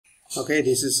Okay,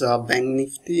 this is Bank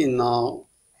Nifty. Now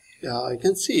you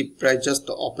can see price just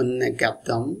open a gap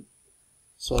down.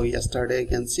 So yesterday you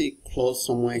can see close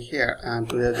somewhere here, and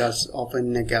today just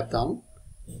open a gap down,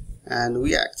 and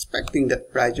we are expecting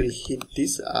that price will hit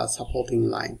this supporting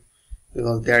line,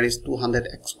 because there is 200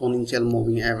 exponential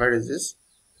moving averages,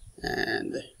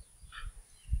 and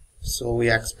so we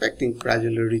are expecting price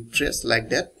will retrace like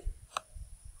that.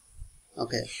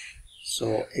 Okay,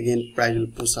 so again price will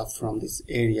push up from this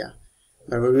area.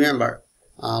 But remember,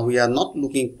 we are not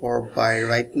looking for buy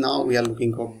right now. We are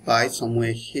looking for buy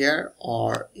somewhere here,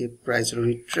 or if price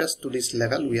retrace to this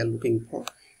level, we are looking for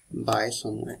buy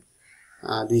somewhere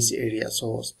this area.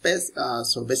 So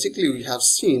basically we have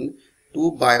seen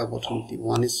two buy opportunity.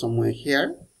 One is somewhere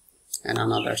here and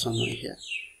another somewhere here.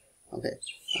 Okay,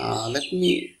 let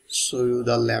me show you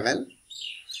the level.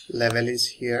 Level is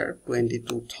here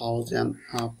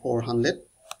 22,400.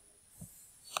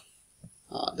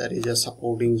 That is a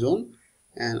supporting zone,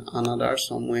 and another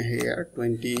somewhere here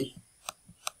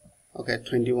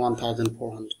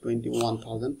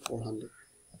 21,400.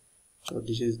 So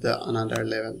this is the another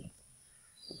level.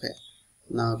 Okay,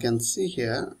 now you can see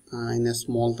here in a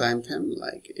small time frame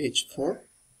like H4.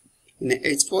 In a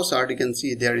H4 chart, you can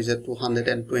see there is a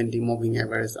 220 moving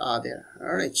average are there,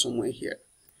 right, somewhere here.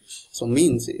 So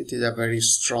means it is a very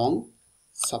strong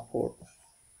support.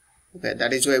 Okay,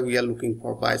 that is why we are looking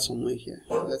for buy somewhere here.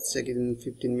 Let's check it in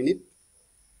 15 minutes.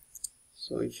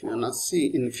 So if you wanna see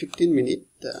in 15 minutes,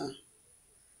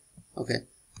 okay,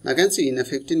 now you can see in a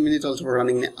 15 minutes also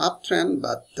running an uptrend,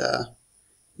 but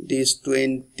this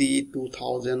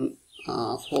 22,000,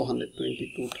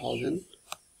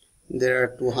 there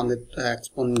are 200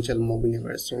 exponential moving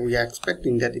average. So we are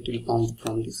expecting that it will bounce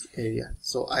from this area.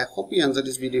 So I hope you answered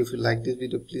this video. If you like this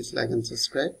video, please like and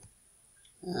subscribe,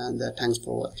 and thanks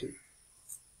for watching.